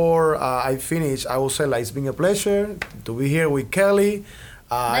before I finish, I will say it's been a pleasure to be here with Kelly.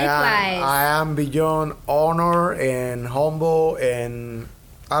 Likewise. I am beyond honor and humble, and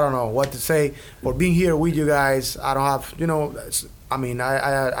I don't know what to say for being here with you guys. I don't have,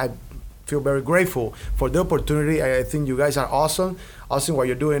 I feel very grateful for the opportunity. I think you guys are awesome. Awesome, what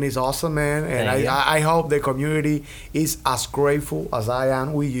you're doing is awesome, man. And I hope the community is as grateful as I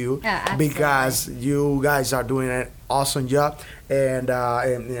am with you, because you guys are doing an awesome job. And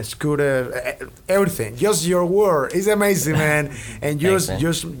Scooter, everything, just your word is amazing, man. And you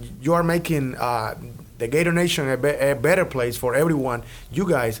are making the Gator Nation a better place for everyone, you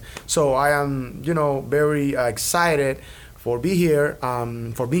guys. So I am, very excited for being here.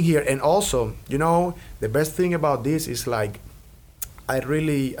 And also, the best thing about this is I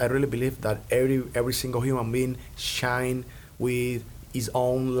really believe that every single human being shine with his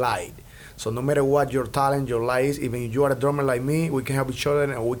own light. So no matter what your talent, your light is, even if you are a drummer like me, we can help each other,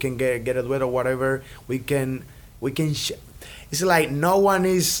 and we can get a duet or whatever. We can. It's like no one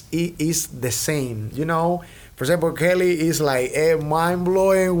is the same, For example, Kelly is mind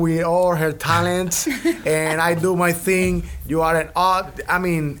blowing with all her talents, and I do my thing. You are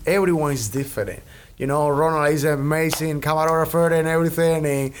everyone is different. You know, Ronald is an amazing cameraographer and everything.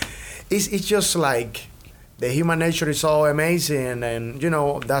 And it's just like the human nature is so amazing, and you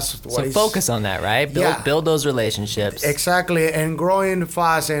know that's what. So focus on that, right? Build those relationships. Exactly, and growing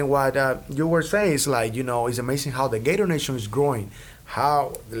fast. And what you were saying is like, you know, it's amazing how the Gator Nation is growing.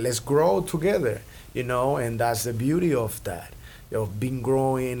 How let's grow together, you know, and that's the beauty of that, of being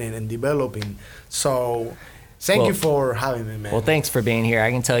growing and developing. So. Thank you for having me, man. Well, thanks for being here.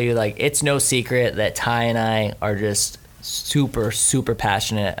 I can tell you, like, it's no secret that Ty and I are just super, super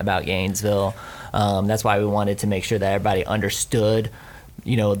passionate about Gainesville. That's why we wanted to make sure that everybody understood,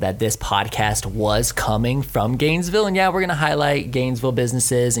 you know, that this podcast was coming from Gainesville. And yeah, we're going to highlight Gainesville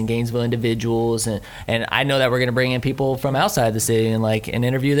businesses and Gainesville individuals. And I know that we're going to bring in people from outside the city and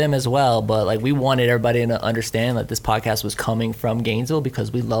interview them as well. But like, we wanted everybody to understand that this podcast was coming from Gainesville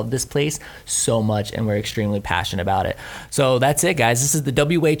because we love this place so much and we're extremely passionate about it. So that's it, guys. This is the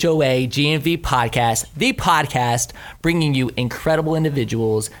WHOA GNV podcast, the podcast bringing you incredible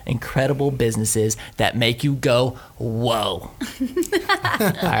individuals, incredible businesses that make you go, whoa. All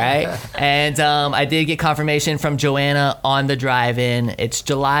right. And I did get confirmation from Joanna on the drive-in. It's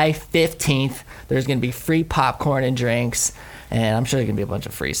July 15th. There's going to be free popcorn and drinks. And I'm sure there's going to be a bunch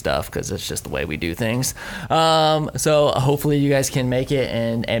of free stuff because it's just the way we do things. So hopefully you guys can make it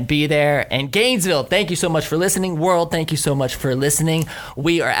and be there. And Gainesville, thank you so much for listening. World, thank you so much for listening.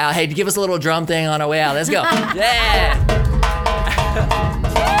 We are out. Hey, give us a little drum thing on our way out. Let's go. Yeah.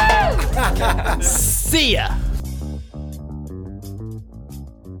 See ya.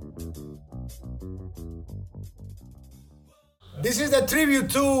 This is the tribute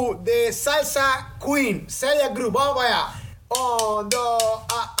to the salsa queen, Celia Group. Vamos para allá. 1,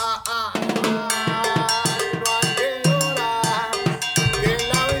 2,